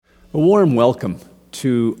A warm welcome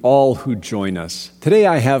to all who join us. Today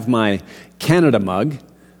I have my Canada mug.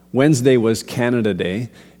 Wednesday was Canada Day,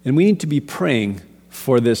 and we need to be praying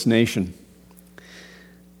for this nation.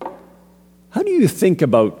 How do you think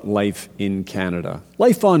about life in Canada?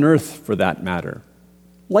 Life on earth, for that matter.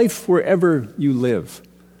 Life wherever you live.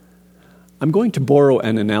 I'm going to borrow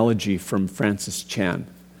an analogy from Francis Chan.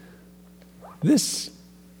 This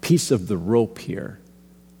piece of the rope here,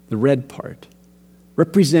 the red part,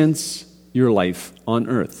 represents your life on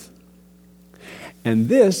earth. And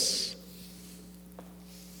this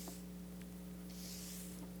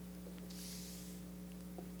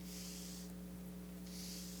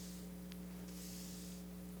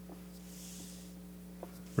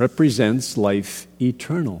represents life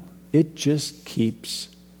eternal. It just keeps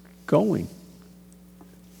going.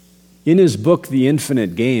 In his book, The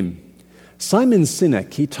Infinite Game, Simon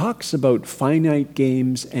Sinek, he talks about finite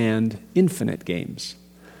games and infinite games.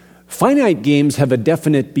 Finite games have a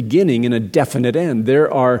definite beginning and a definite end.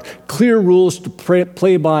 There are clear rules to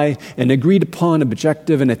play by, an agreed upon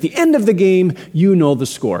objective, and at the end of the game, you know the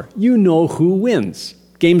score. You know who wins.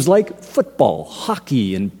 Games like football,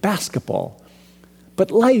 hockey, and basketball. But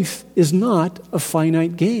life is not a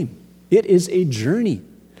finite game. It is a journey.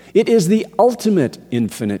 It is the ultimate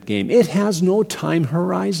infinite game. It has no time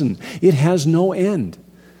horizon. It has no end.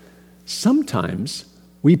 Sometimes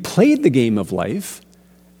we play the game of life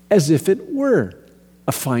as if it were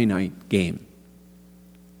a finite game.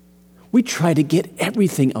 We try to get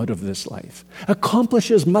everything out of this life,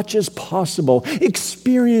 accomplish as much as possible,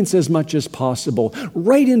 experience as much as possible,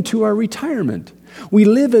 right into our retirement. We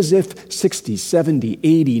live as if 60, 70,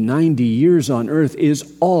 80, 90 years on earth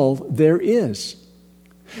is all there is.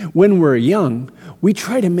 When we're young, we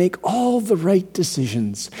try to make all the right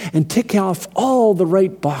decisions and tick off all the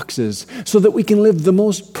right boxes so that we can live the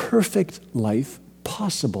most perfect life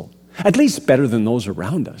possible, at least better than those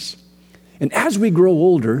around us. And as we grow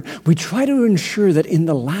older, we try to ensure that in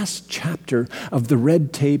the last chapter of the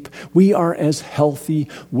red tape, we are as healthy,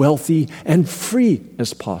 wealthy, and free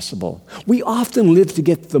as possible. We often live to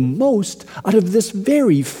get the most out of this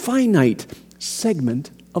very finite segment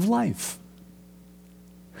of life.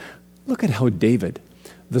 Look at how David,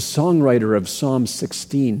 the songwriter of Psalm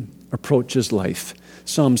 16, approaches life.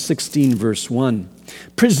 Psalm 16, verse 1.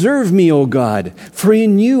 Preserve me, O God, for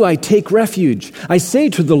in you I take refuge. I say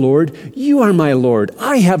to the Lord, you are my Lord.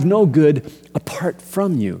 I have no good apart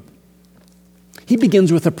from you. He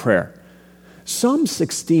begins with a prayer. Psalm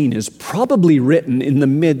 16 is probably written in the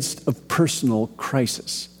midst of personal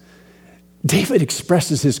crisis. David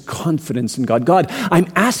expresses his confidence in God. God,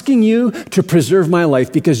 I'm asking you to preserve my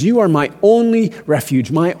life because you are my only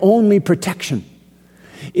refuge, my only protection.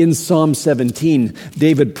 In Psalm 17,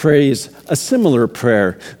 David prays a similar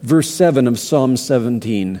prayer. Verse 7 of Psalm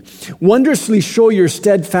 17. Wondrously show your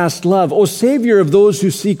steadfast love, O Savior of those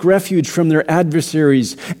who seek refuge from their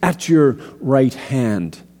adversaries at your right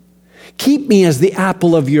hand. Keep me as the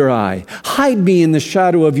apple of your eye. Hide me in the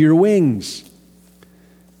shadow of your wings.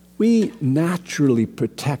 We naturally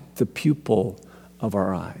protect the pupil of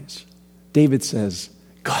our eyes. David says,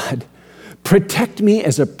 God, protect me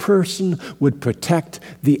as a person would protect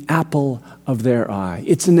the apple of their eye.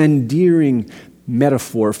 It's an endearing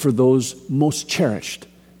metaphor for those most cherished.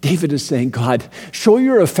 David is saying, God, show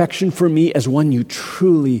your affection for me as one you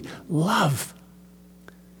truly love.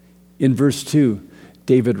 In verse 2,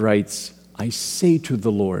 David writes, I say to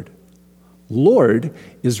the Lord. Lord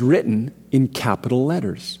is written in capital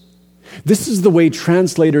letters. This is the way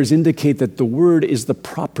translators indicate that the word is the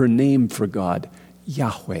proper name for God,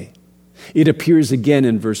 Yahweh. It appears again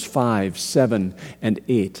in verse 5, 7, and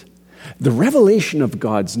 8. The revelation of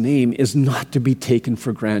God's name is not to be taken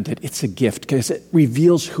for granted. It's a gift because it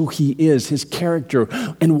reveals who he is, his character.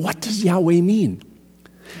 And what does Yahweh mean?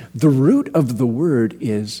 The root of the word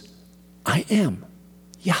is I am,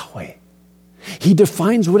 Yahweh. He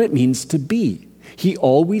defines what it means to be. He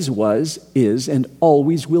always was, is, and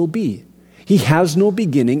always will be. He has no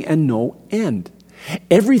beginning and no end.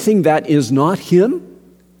 Everything that is not him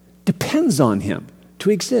depends on him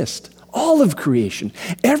to exist. All of creation,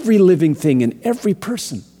 every living thing and every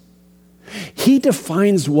person. He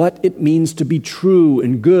defines what it means to be true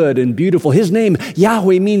and good and beautiful. His name,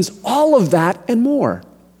 Yahweh, means all of that and more.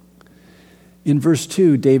 In verse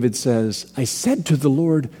 2, David says, I said to the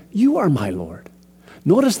Lord, you are my Lord.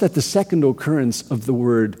 Notice that the second occurrence of the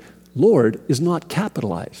word Lord is not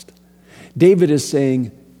capitalized. David is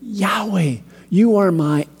saying, Yahweh, you are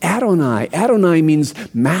my Adonai. Adonai means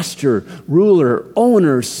master, ruler,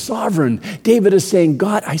 owner, sovereign. David is saying,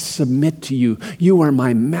 God, I submit to you. You are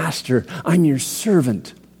my master. I'm your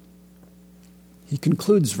servant. He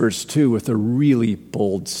concludes verse 2 with a really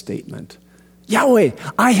bold statement. Yahweh,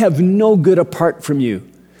 I have no good apart from you.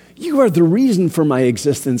 You are the reason for my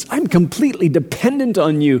existence. I'm completely dependent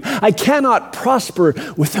on you. I cannot prosper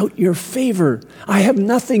without your favor. I have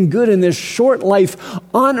nothing good in this short life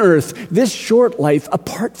on earth, this short life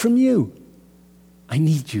apart from you. I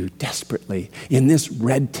need you desperately in this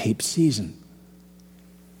red tape season.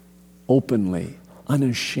 Openly,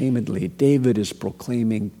 unashamedly, David is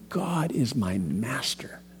proclaiming, God is my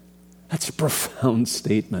master. That's a profound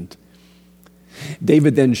statement.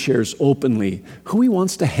 David then shares openly who he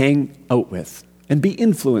wants to hang out with and be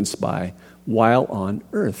influenced by while on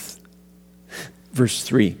earth. Verse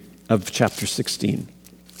 3 of chapter 16,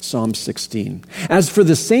 Psalm 16. As for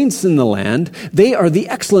the saints in the land, they are the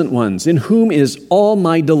excellent ones, in whom is all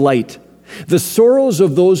my delight. The sorrows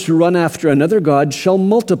of those who run after another god shall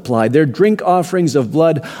multiply. Their drink offerings of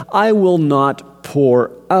blood I will not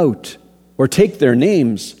pour out, or take their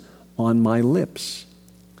names on my lips.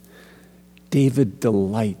 David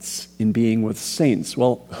delights in being with saints.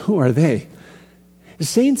 Well, who are they?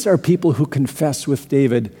 Saints are people who confess with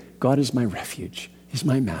David, God is my refuge. He's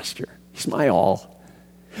my master. He's my all.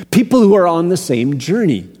 People who are on the same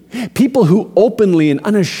journey. People who openly and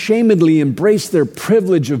unashamedly embrace their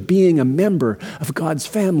privilege of being a member of God's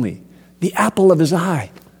family, the apple of his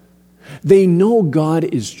eye. They know God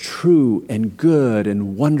is true and good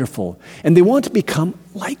and wonderful, and they want to become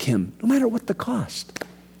like him, no matter what the cost.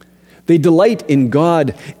 They delight in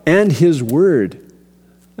God and his word,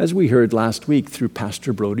 as we heard last week through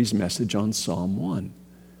Pastor Brody's message on Psalm 1.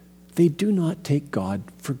 They do not take God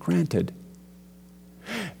for granted.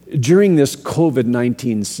 During this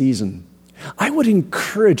COVID-19 season, I would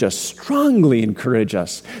strongly encourage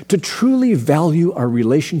us, to truly value our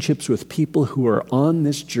relationships with people who are on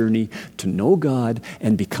this journey to know God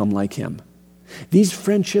and become like him. These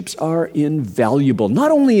friendships are invaluable, not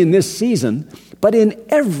only in this season, but in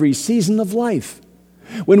every season of life.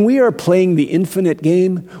 When we are playing the infinite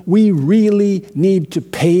game, we really need to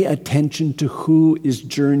pay attention to who is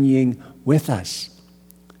journeying with us.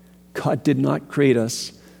 God did not create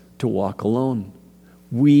us to walk alone.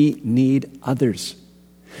 We need others.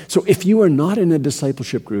 So if you are not in a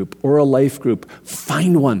discipleship group or a life group,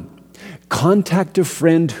 find one. Contact a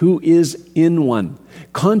friend who is in one.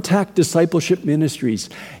 Contact Discipleship Ministries.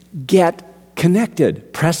 Get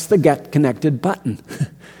connected. Press the Get Connected button.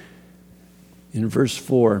 In verse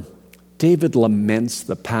 4, David laments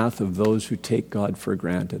the path of those who take God for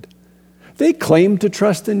granted. They claim to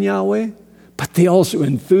trust in Yahweh, but they also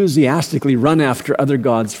enthusiastically run after other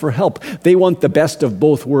gods for help. They want the best of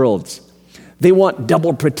both worlds. They want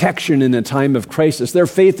double protection in a time of crisis. Their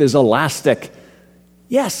faith is elastic.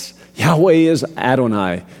 Yes, Yahweh is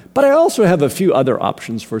Adonai, but I also have a few other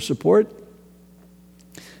options for support.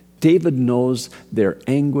 David knows their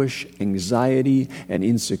anguish, anxiety, and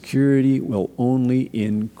insecurity will only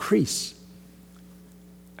increase.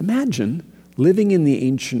 Imagine living in the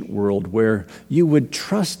ancient world where you would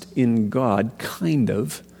trust in God, kind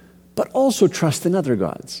of, but also trust in other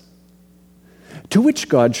gods. To which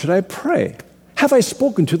God should I pray? Have I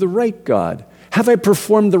spoken to the right God? Have I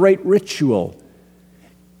performed the right ritual?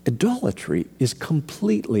 Idolatry is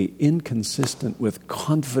completely inconsistent with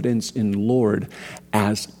confidence in Lord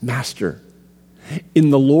as master, in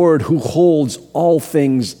the Lord who holds all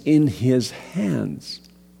things in his hands.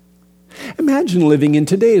 Imagine living in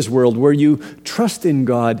today's world where you trust in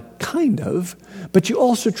God, kind of, but you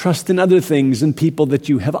also trust in other things and people that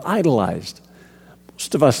you have idolized.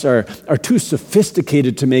 Most of us are too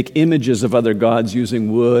sophisticated to make images of other gods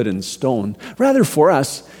using wood and stone. Rather, for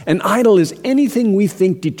us, an idol is anything we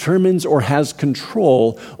think determines or has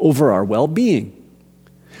control over our well-being.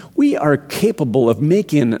 We are capable of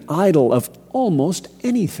making an idol of almost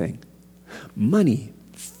anything. Money,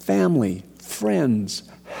 family, friends,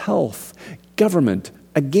 health, government,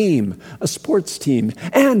 a game, a sports team,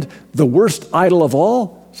 and the worst idol of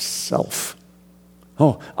all, self.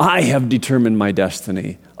 Oh, I have determined my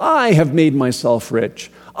destiny. I have made myself rich.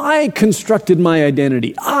 I constructed my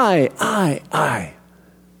identity. I.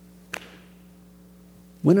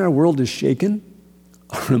 When our world is shaken,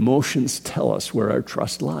 our emotions tell us where our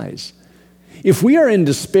trust lies. If we are in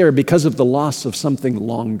despair because of the loss of something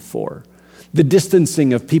longed for, the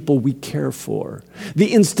distancing of people we care for,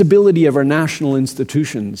 the instability of our national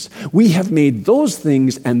institutions, we have made those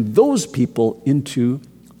things and those people into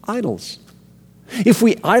idols. If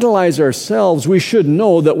we idolize ourselves, we should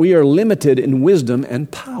know that we are limited in wisdom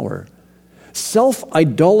and power.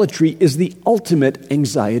 Self-idolatry is the ultimate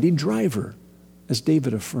anxiety driver. As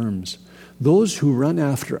David affirms, those who run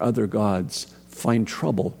after other gods find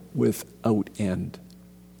trouble without end.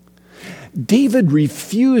 David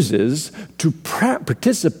refuses to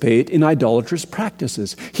participate in idolatrous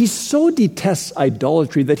practices. He so detests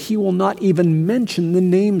idolatry that he will not even mention the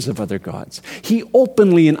names of other gods. He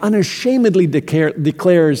openly and unashamedly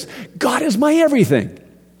declares, God is my everything.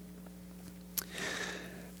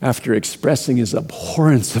 After expressing his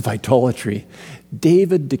abhorrence of idolatry,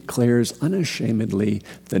 David declares unashamedly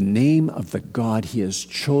the name of the God he has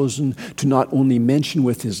chosen to not only mention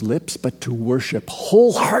with his lips, but to worship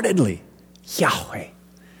wholeheartedly. Yahweh.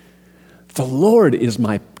 The Lord is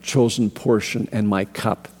my chosen portion and my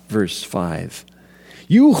cup, verse 5.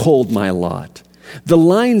 You hold my lot. The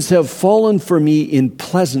lines have fallen for me in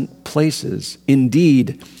pleasant places.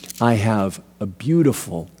 Indeed, I have a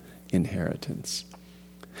beautiful inheritance.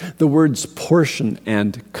 The words portion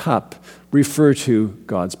and cup refer to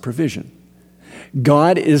God's provision.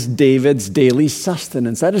 God is David's daily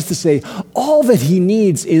sustenance. That is to say, all that he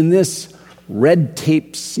needs in this red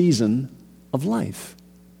tape season of life.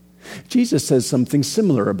 Jesus says something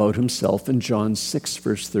similar about himself in John 6,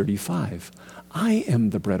 verse 35. I am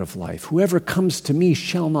the bread of life. Whoever comes to me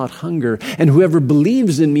shall not hunger, and whoever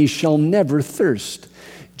believes in me shall never thirst.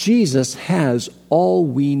 Jesus has all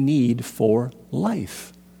we need for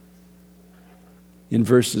life. In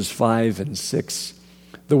verses 5 and 6,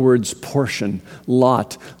 the words portion,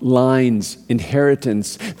 lot, lines,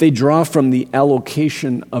 inheritance, they draw from the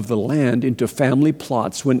allocation of the land into family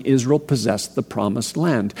plots when Israel possessed the promised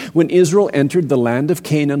land. When Israel entered the land of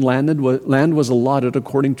Canaan, land was allotted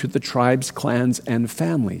according to the tribes, clans, and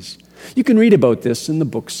families. You can read about this in the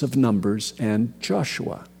books of Numbers and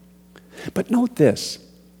Joshua. But note this,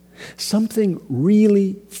 something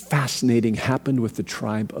really fascinating happened with the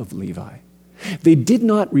tribe of Levi. They did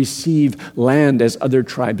not receive land as other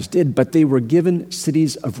tribes did, but they were given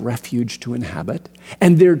cities of refuge to inhabit,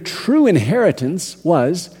 and their true inheritance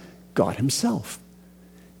was God himself.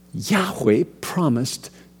 Yahweh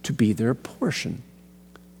promised to be their portion.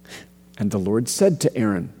 And the Lord said to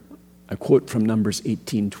Aaron, I quote from Numbers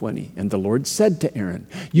 18:20, and the Lord said to Aaron,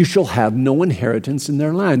 you shall have no inheritance in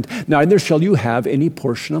their land, neither shall you have any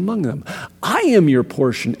portion among them. I am your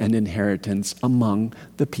portion and inheritance among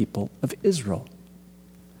the people of Israel.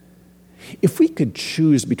 If we could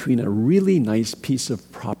choose between a really nice piece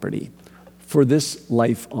of property for this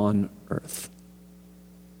life on earth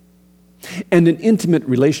and an intimate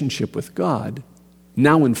relationship with God,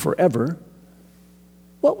 now and forever,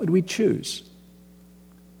 what would we choose?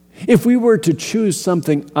 If we were to choose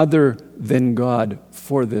something other than God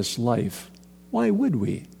for this life, why would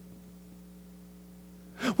we?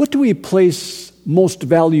 What do we place most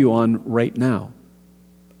value on right now?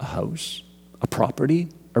 A house, a property,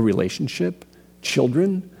 a relationship,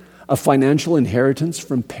 children, a financial inheritance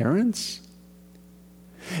from parents?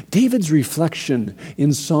 David's reflection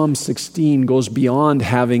in Psalm 16 goes beyond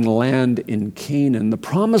having land in Canaan. The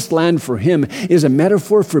promised land for him is a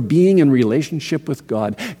metaphor for being in relationship with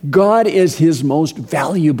God. God is his most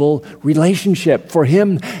valuable relationship. For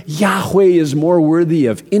him, Yahweh is more worthy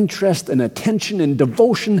of interest and attention and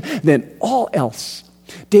devotion than all else.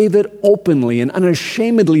 David openly and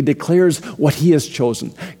unashamedly declares what he has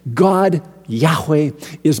chosen. God, Yahweh,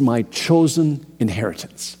 is my chosen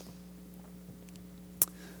inheritance.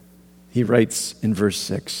 He writes in verse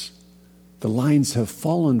 6, the lines have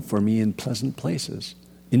fallen for me in pleasant places.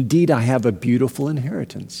 Indeed, I have a beautiful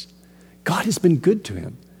inheritance. God has been good to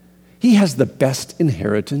him. He has the best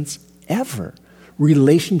inheritance ever,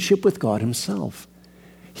 relationship with God himself.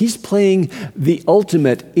 He's playing the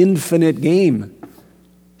ultimate infinite game.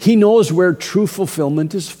 He knows where true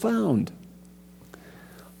fulfillment is found.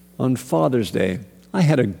 On Father's Day, I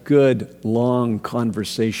had a good, long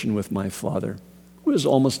conversation with my father, who is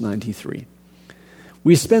almost 93.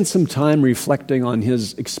 We spent some time reflecting on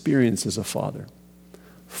his experience as a father.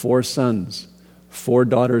 4 sons, 4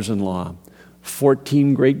 daughters-in-law,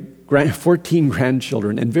 14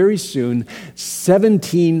 grandchildren, and very soon,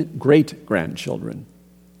 17 great-grandchildren.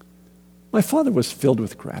 My father was filled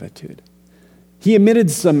with gratitude. He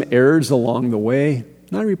admitted some errors along the way,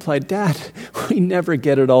 and I replied, Dad, we never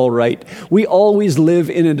get it all right. We always live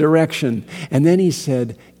in a direction. And then he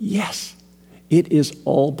said, yes, it is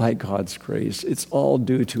all by God's grace. It's all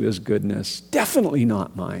due to his goodness. Definitely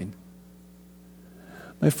not mine.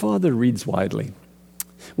 My father reads widely.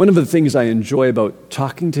 One of the things I enjoy about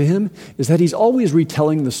talking to him is that he's always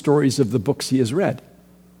retelling the stories of the books he has read.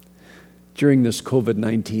 During this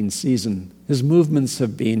COVID-19 season, his movements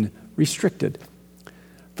have been restricted.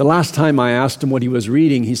 The last time I asked him what he was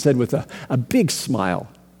reading, he said with a big smile,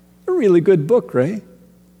 a really good book, Ray,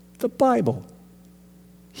 the Bible.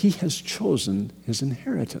 He has chosen his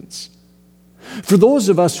inheritance. For those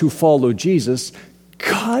of us who follow Jesus,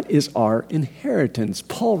 God is our inheritance.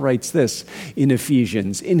 Paul writes this in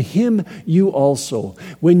Ephesians, "In him you also,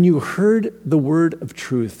 when you heard the word of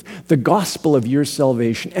truth, the gospel of your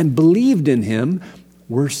salvation, and believed in him,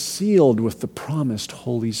 were sealed with the promised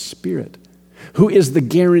Holy Spirit, who is the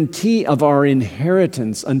guarantee of our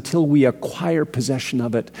inheritance until we acquire possession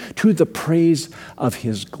of it, to the praise of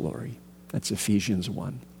his glory." That's Ephesians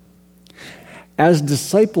 1. As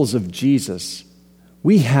disciples of Jesus,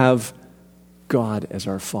 we have God as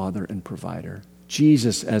our Father and provider,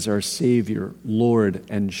 Jesus as our Savior, Lord,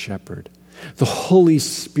 and Shepherd, the Holy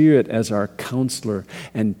Spirit as our counselor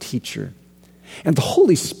and teacher. And the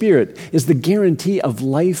Holy Spirit is the guarantee of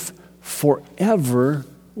life forever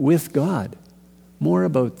with God. More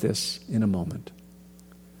about this in a moment.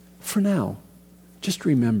 For now, just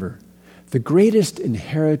remember, the greatest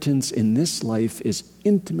inheritance in this life is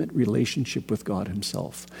intimate relationship with God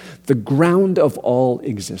himself, the ground of all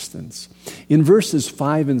existence. In verses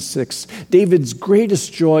 5 and 6, David's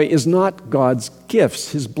greatest joy is not God's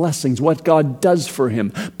gifts, his blessings, what God does for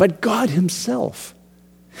him, but God himself.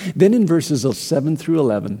 Then in verses 7 through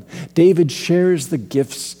 11, David shares the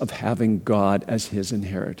gifts of having God as his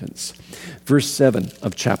inheritance. Verse 7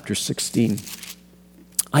 of chapter 16,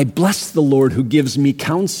 "I bless the Lord who gives me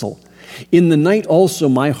counsel. In the night also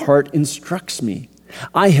my heart instructs me.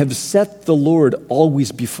 I have set the Lord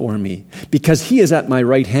always before me. Because he is at my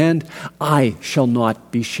right hand, I shall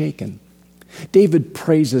not be shaken." David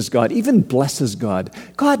praises God, even blesses God.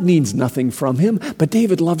 God needs nothing from him, but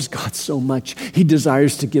David loves God so much, he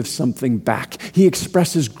desires to give something back. He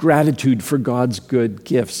expresses gratitude for God's good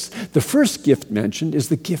gifts. The first gift mentioned is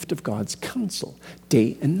the gift of God's counsel,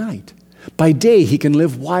 day and night. By day, he can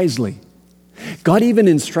live wisely. God even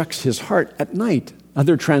instructs his heart at night.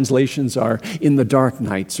 Other translations are in the dark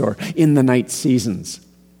nights or in the night seasons.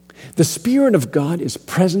 The Spirit of God is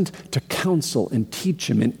present to counsel and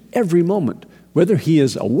teach him in every moment, whether he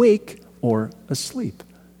is awake or asleep.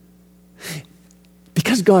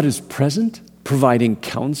 Because God is present, providing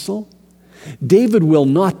counsel, David will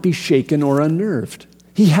not be shaken or unnerved.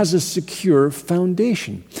 He has a secure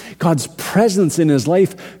foundation. God's presence in his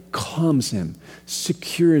life calms him,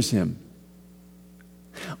 secures him.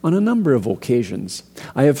 On a number of occasions,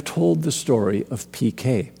 I have told the story of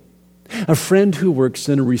PK, a friend who works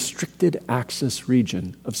in a restricted access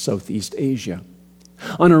region of Southeast Asia.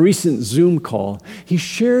 On a recent Zoom call, he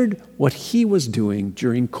shared what he was doing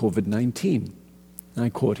during COVID-19. I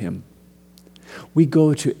quote him, "We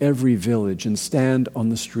go to every village and stand on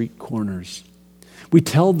the street corners. We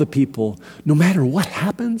tell the people, no matter what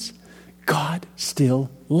happens, God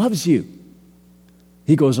still loves you."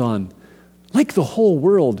 He goes on, "Like the whole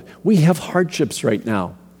world, we have hardships right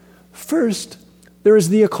now. First, there is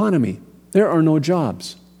the economy. There are no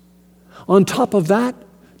jobs. On top of that,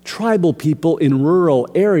 tribal people in rural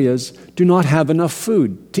areas do not have enough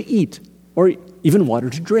food to eat or even water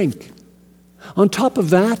to drink. On top of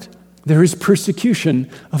that, there is persecution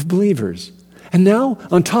of believers. And now,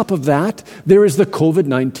 on top of that, there is the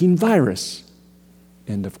COVID-19 virus."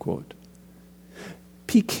 End of quote.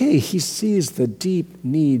 PK, he sees the deep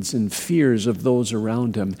needs and fears of those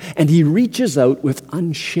around him, and he reaches out with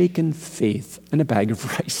unshaken faith and a bag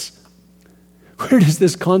of rice. Where does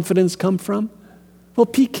this confidence come from? Well,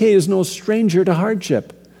 PK is no stranger to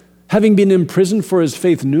hardship. Having been imprisoned for his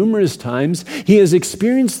faith numerous times, he has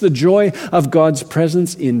experienced the joy of God's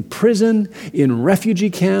presence in prison, in refugee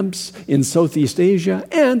camps, in Southeast Asia,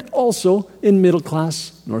 and also in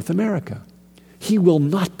middle-class North America. He will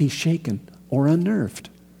not be shaken or unnerved.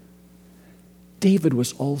 David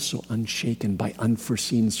was also unshaken by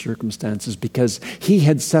unforeseen circumstances because he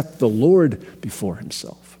had set the Lord before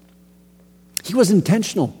himself. He was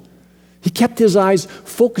intentional. He kept his eyes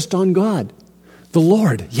focused on God. The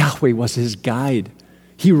Lord, Yahweh, was his guide.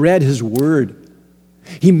 He read his word.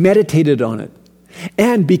 He meditated on it.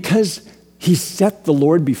 And because he set the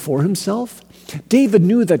Lord before himself, David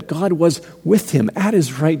knew that God was with him at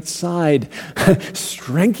his right side,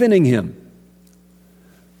 strengthening him.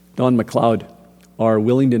 Don McLeod, our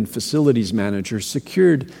Willingdon facilities manager,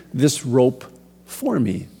 secured this rope for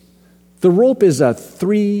me. The rope is a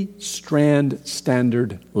 3-strand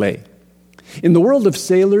standard lay. In the world of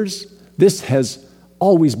sailors, this has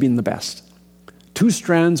always been the best. 2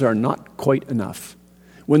 strands are not quite enough.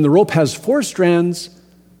 When the rope has 4 strands,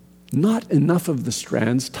 not enough of the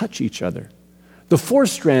strands touch each other. The 4th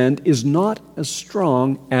strand is not as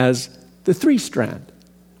strong as the 3-strand.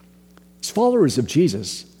 As followers of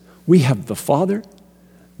Jesus, we have the Father,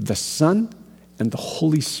 the Son, and the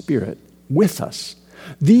Holy Spirit with us.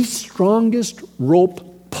 The strongest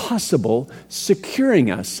rope possible,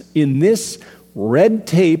 securing us in this red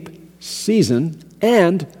tape season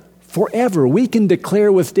and forever. We can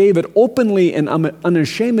declare with David openly and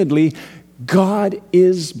unashamedly, God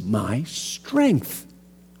is my strength.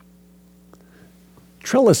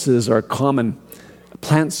 Trellises are common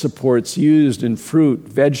plant supports used in fruit,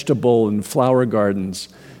 vegetable, and flower gardens.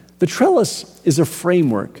 The trellis is a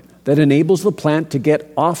framework that enables the plant to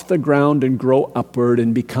get off the ground and grow upward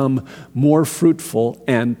and become more fruitful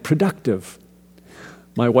and productive.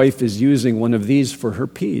 My wife is using one of these for her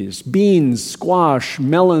peas. Beans, squash,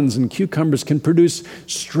 melons, and cucumbers can produce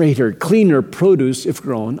straighter, cleaner produce if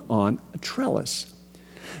grown on a trellis.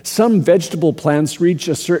 Some vegetable plants reach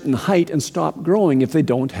a certain height and stop growing if they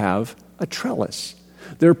don't have a trellis.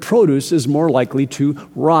 Their produce is more likely to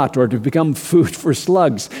rot or to become food for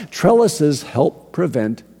slugs. Trellises help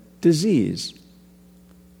prevent disease.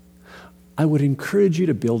 I would encourage you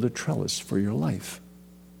to build a trellis for your life.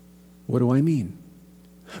 What do I mean?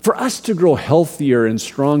 For us to grow healthier and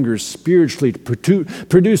stronger spiritually, to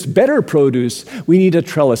produce better produce, we need a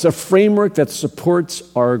trellis, a framework that supports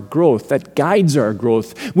our growth, that guides our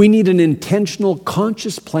growth. We need an intentional,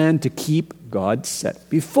 conscious plan to keep God set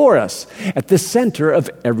before us, at the center of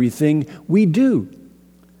everything we do.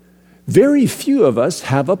 Very few of us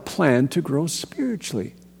have a plan to grow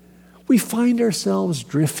spiritually. We find ourselves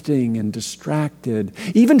drifting and distracted,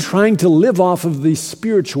 even trying to live off of the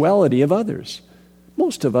spirituality of others.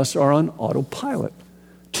 Most of us are on autopilot,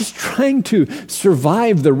 just trying to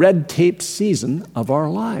survive the red tape season of our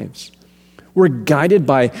lives. We're guided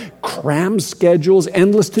by crammed schedules,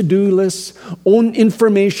 endless to-do lists, own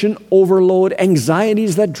information overload,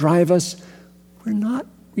 anxieties that drive us. We're not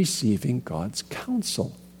receiving God's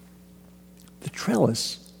counsel. The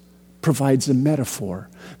trellis provides a metaphor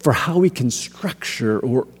for how we can structure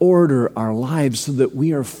or order our lives so that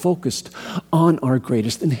we are focused on our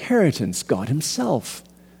greatest inheritance, God Himself.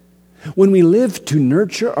 When we live to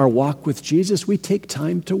nurture our walk with Jesus, we take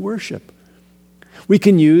time to worship. We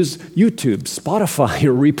can use YouTube, Spotify,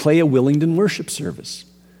 or replay a Willingdon worship service.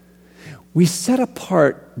 We set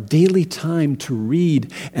apart daily time to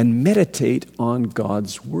read and meditate on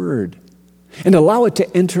God's Word and allow it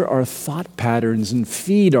to enter our thought patterns and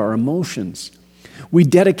feed our emotions. We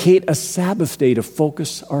dedicate a Sabbath day to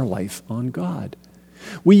focus our life on God.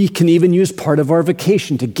 We can even use part of our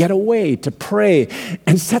vacation to get away, to pray,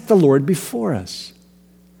 and set the Lord before us.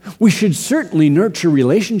 We should certainly nurture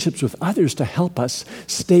relationships with others to help us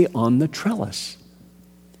stay on the trellis.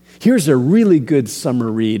 Here's a really good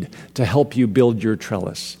summer read to help you build your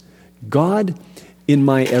trellis. God in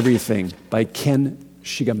My Everything by Ken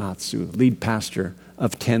Shigematsu, lead pastor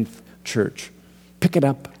of 10th Church. Pick it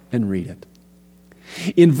up and read it.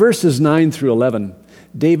 In verses 9 through 11,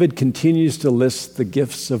 David continues to list the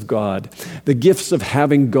gifts of God, the gifts of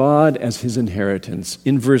having God as his inheritance.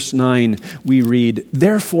 In verse 9, we read,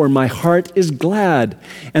 "Therefore my heart is glad,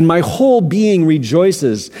 and my whole being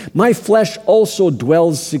rejoices. My flesh also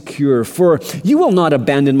dwells secure, for you will not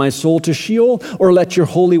abandon my soul to Sheol, or let your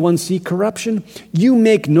Holy One see corruption. You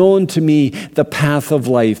make known to me the path of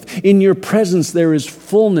life. In your presence there is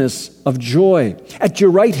fullness of joy. At your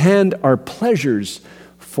right hand are pleasures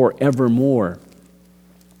forevermore."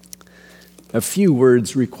 A few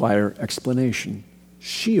words require explanation.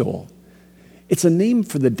 Sheol. It's a name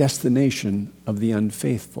for the destination of the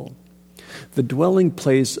unfaithful, the dwelling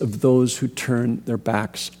place of those who turn their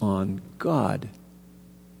backs on God.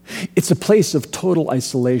 It's a place of total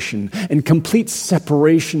isolation and complete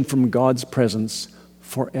separation from God's presence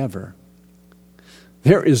forever.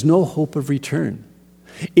 There is no hope of return.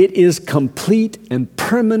 It is complete and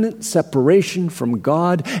permanent separation from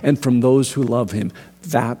God and from those who love Him.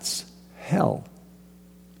 That's hell.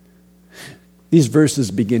 These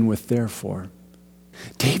verses begin with "therefore."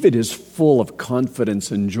 David is full of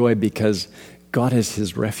confidence and joy because God is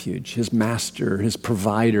his refuge, his master, his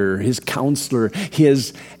provider, his counselor,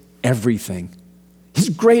 his everything. His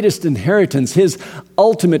greatest inheritance, his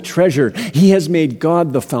ultimate treasure. He has made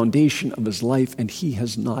God the foundation of his life, and he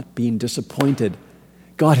has not been disappointed.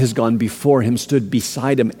 God has gone before him, stood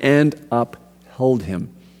beside him, and upheld him.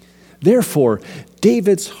 Therefore,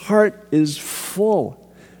 David's heart is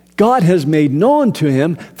full. God has made known to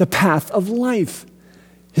him the path of life.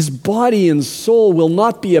 His body and soul will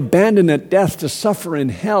not be abandoned at death to suffer in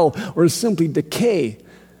hell or simply decay.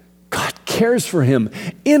 God cares for him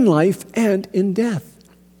in life and in death.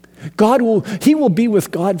 He will be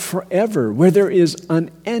with God forever, where there is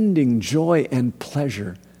unending joy and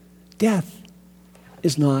pleasure. Death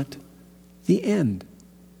is not the end,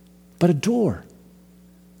 but a door.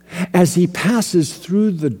 As he passes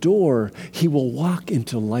through the door, he will walk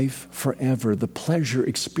into life forever. The pleasure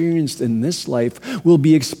experienced in this life will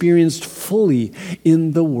be experienced fully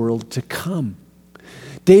in the world to come.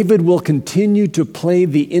 David will continue to play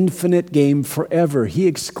the infinite game forever. He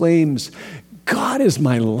exclaims, God is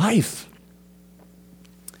my life.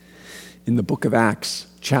 In the book of Acts,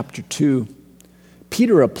 chapter 2,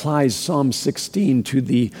 Peter applies Psalm 16 to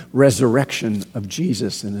the resurrection of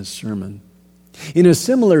Jesus in his sermon. In a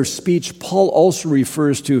similar speech, Paul also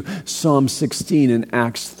refers to Psalm 16 in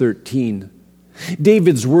Acts 13.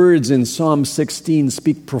 David's words in Psalm 16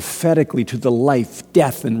 speak prophetically to the life,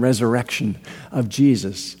 death, and resurrection of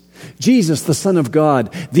Jesus. Jesus, the Son of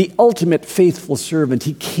God, the ultimate faithful servant,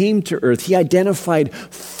 he came to earth. He identified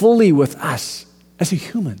fully with us as a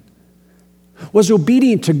human, was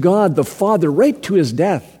obedient to God the Father right to his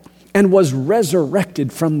death, and was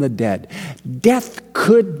resurrected from the dead. Death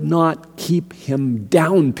could not keep him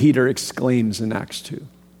down, Peter exclaims in Acts 2.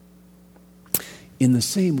 In the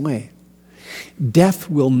same way, death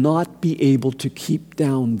will not be able to keep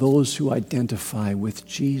down those who identify with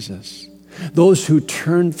Jesus, those who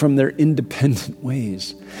turn from their independent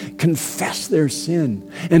ways, confess their sin,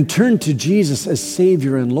 and turn to Jesus as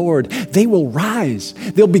Savior and Lord. They will rise.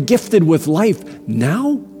 They'll be gifted with life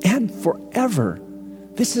now and forever.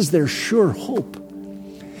 This is their sure hope.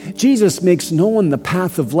 Jesus makes known the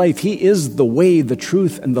path of life. He is the way, the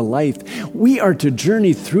truth, and the life. We are to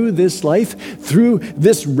journey through this life, through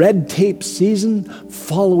this red tape season,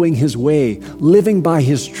 following his way, living by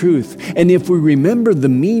his truth. And if we remember the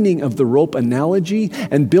meaning of the rope analogy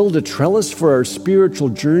and build a trellis for our spiritual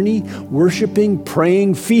journey, worshiping,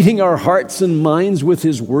 praying, feeding our hearts and minds with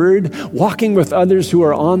his word, walking with others who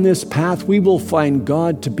are on this path, we will find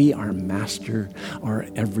God to be our master, our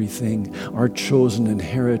everything, our chosen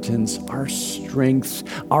inheritance, our strength,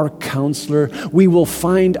 our counselor. We will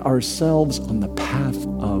find ourselves on the path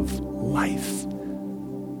of life.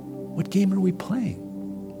 What game are we playing?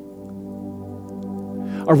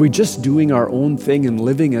 Are we just doing our own thing and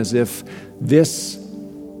living as if this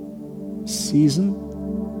season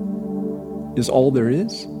is all there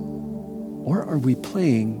is? Or are we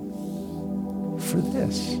playing for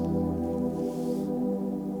this?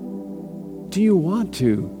 Do you want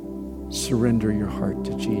to surrender your heart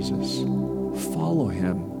to Jesus, follow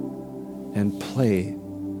him, and play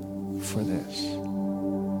for this?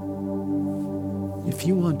 If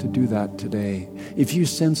you want to do that today, if you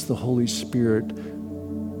sense the Holy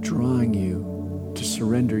Spirit drawing you to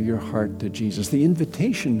surrender your heart to Jesus, the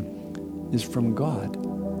invitation is from God.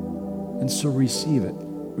 And so receive it,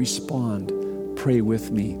 respond, pray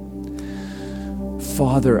with me.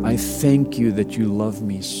 Father, I thank you that you love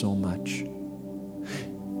me so much.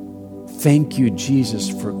 Thank you, Jesus,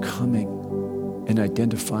 for coming and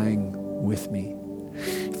identifying with me.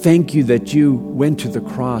 Thank you that you went to the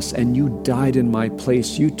cross and you died in my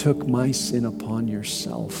place. You took my sin upon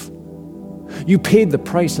yourself. You paid the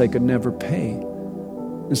price I could never pay.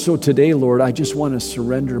 And so today, Lord, I just want to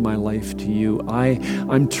surrender my life to you.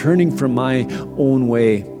 I'm turning from my own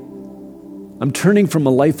way. I'm turning from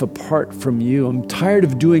a life apart from you. I'm tired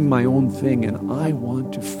of doing my own thing, and I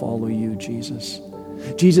want to follow you, Jesus.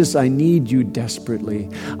 Jesus, I need you desperately.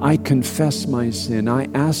 I confess my sin. I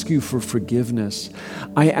ask you for forgiveness.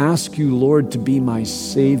 I ask you, Lord, to be my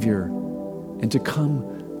Savior and to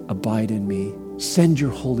come abide in me. Send your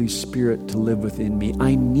Holy Spirit to live within me.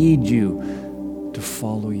 I need you to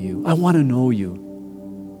follow you. I want to know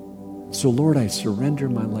you. So, Lord, I surrender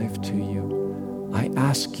my life to you. I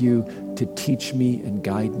ask you to teach me and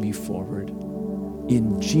guide me forward.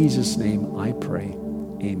 In Jesus' name I pray.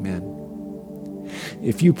 Amen.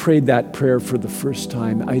 If you prayed that prayer for the first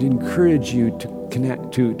time, I'd encourage you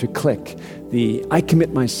to click the I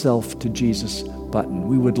commit myself to Jesus button.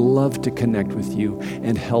 We would love to connect with you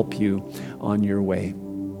and help you on your way.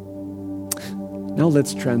 Now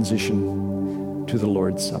let's transition to the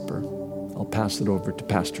Lord's Supper. I'll pass it over to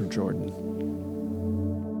Pastor Jordan.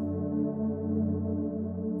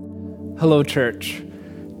 Hello, church.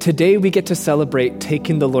 Today we get to celebrate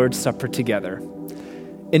taking the Lord's Supper together.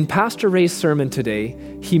 In Pastor Ray's sermon today,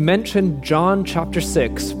 he mentioned John chapter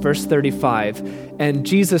 6, verse 35, and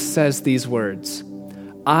Jesus says these words,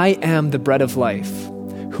 "I am the bread of life.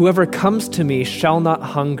 Whoever comes to me shall not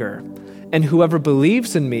hunger, and whoever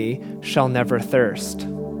believes in me shall never thirst."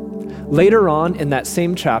 Later on in that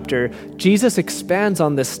same chapter, Jesus expands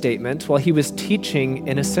on this statement while he was teaching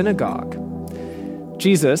in a synagogue.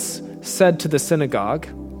 Jesus said to the synagogue,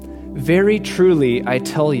 "Very truly I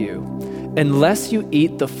tell you, unless you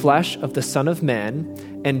eat the flesh of the Son of Man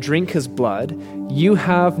and drink his blood, you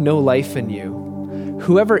have no life in you.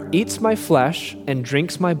 Whoever eats my flesh and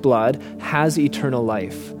drinks my blood has eternal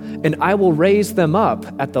life, and I will raise them up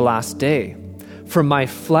at the last day. For my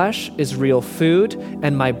flesh is real food,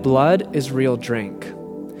 and my blood is real drink.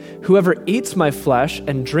 Whoever eats my flesh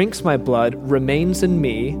and drinks my blood remains in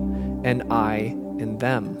me, and I in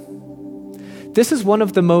them." This is one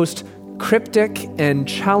of the most cryptic and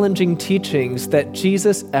challenging teachings that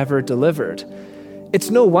Jesus ever delivered.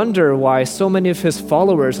 It's no wonder why so many of his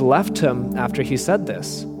followers left him after he said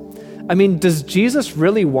this. I mean, does Jesus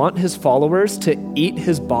really want his followers to eat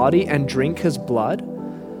his body and drink his blood?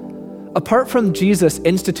 Apart from Jesus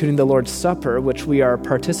instituting the Lord's Supper, which we are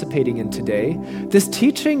participating in today, this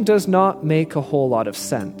teaching does not make a whole lot of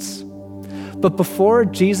sense. But before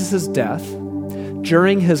Jesus' death,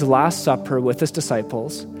 during his Last Supper with his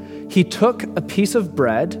disciples, he took a piece of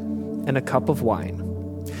bread and a cup of wine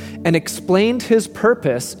and explained his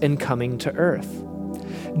purpose in coming to earth.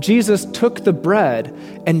 Jesus took the bread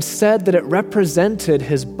and said that it represented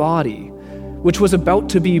his body, which was about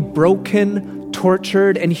to be broken,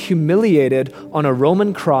 tortured, and humiliated on a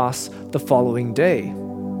Roman cross the following day.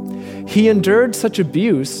 He endured such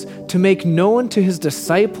abuse to make known to his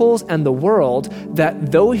disciples and the world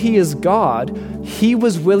that though he is God, he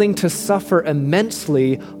was willing to suffer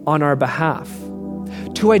immensely on our behalf,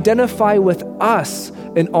 to identify with us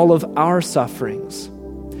in all of our sufferings.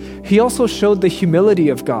 He also showed the humility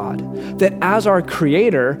of God, that as our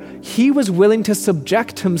Creator, he was willing to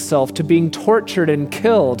subject himself to being tortured and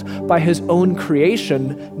killed by his own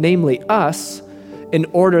creation, namely us, in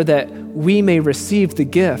order that we may receive the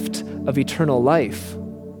gift of eternal life.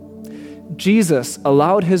 Jesus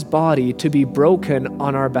allowed his body to be broken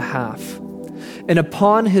on our behalf. And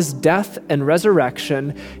upon his death and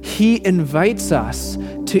resurrection, he invites us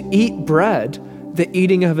to eat bread, the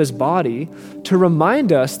eating of his body, to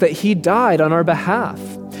remind us that he died on our behalf,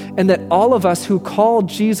 and that all of us who call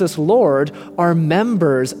Jesus Lord are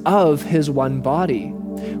members of his one body.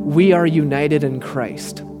 We are united in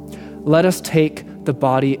Christ. Let us take the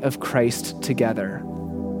body of Christ together.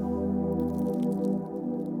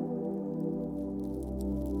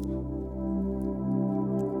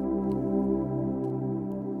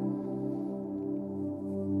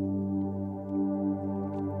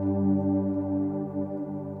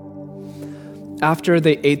 After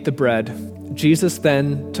they ate the bread, Jesus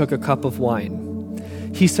then took a cup of wine.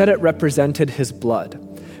 He said it represented his blood,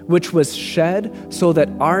 which was shed so that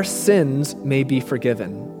our sins may be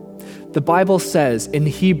forgiven. The Bible says in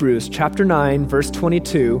Hebrews chapter 9, verse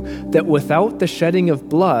 22, that without the shedding of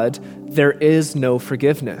blood, there is no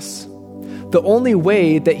forgiveness. The only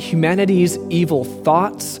way that humanity's evil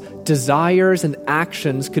thoughts, desires, and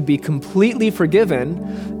actions could be completely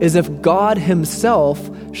forgiven is if God himself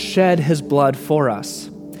shed his blood for us.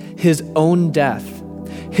 His own death,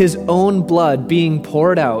 his own blood being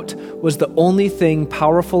poured out was the only thing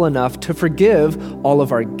powerful enough to forgive all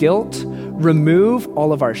of our guilt, remove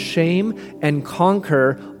all of our shame, and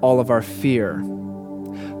conquer all of our fear.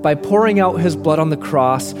 By pouring out his blood on the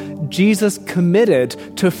cross, Jesus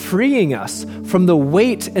committed to freeing us from the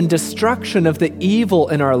weight and destruction of the evil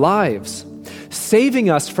in our lives, saving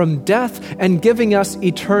us from death and giving us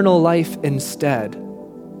eternal life instead.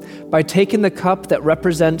 By taking the cup that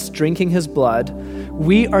represents drinking his blood,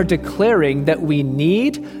 we are declaring that we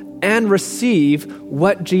need and receive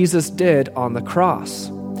what Jesus did on the cross.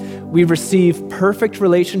 We receive perfect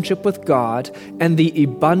relationship with God and the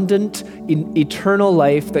abundant, eternal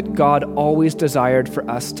life that God always desired for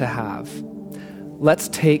us to have. Let's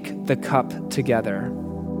take the cup together.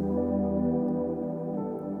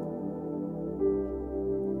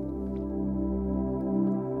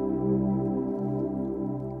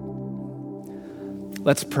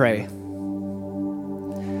 Let's pray.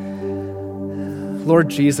 Lord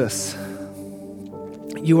Jesus,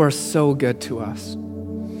 you are so good to us.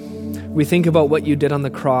 We think about what you did on the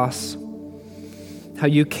cross, how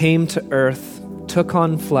you came to earth, took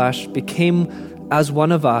on flesh, became as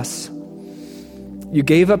one of us. You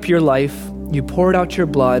gave up your life, you poured out your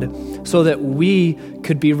blood so that we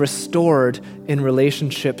could be restored in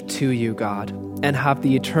relationship to you, God, and have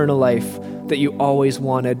the eternal life that you always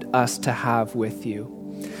wanted us to have with you.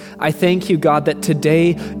 I thank you, God, that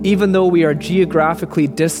today, even though we are geographically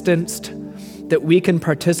distanced, that we can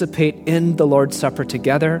participate in the Lord's Supper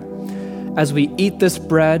together. As we eat this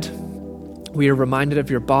bread, we are reminded of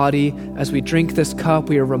your body. As we drink this cup,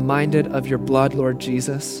 we are reminded of your blood, Lord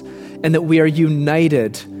Jesus, and that we are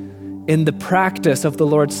united in the practice of the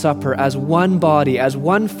Lord's Supper as one body, as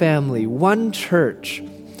one family, one church.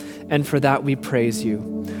 And for that, we praise you.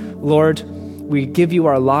 Lord, we give you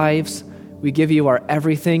our lives. We give you our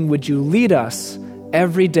everything. Would you lead us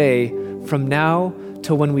every day from now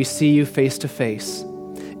till when we see you face to face?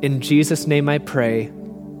 In Jesus' name I pray.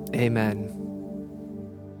 Amen.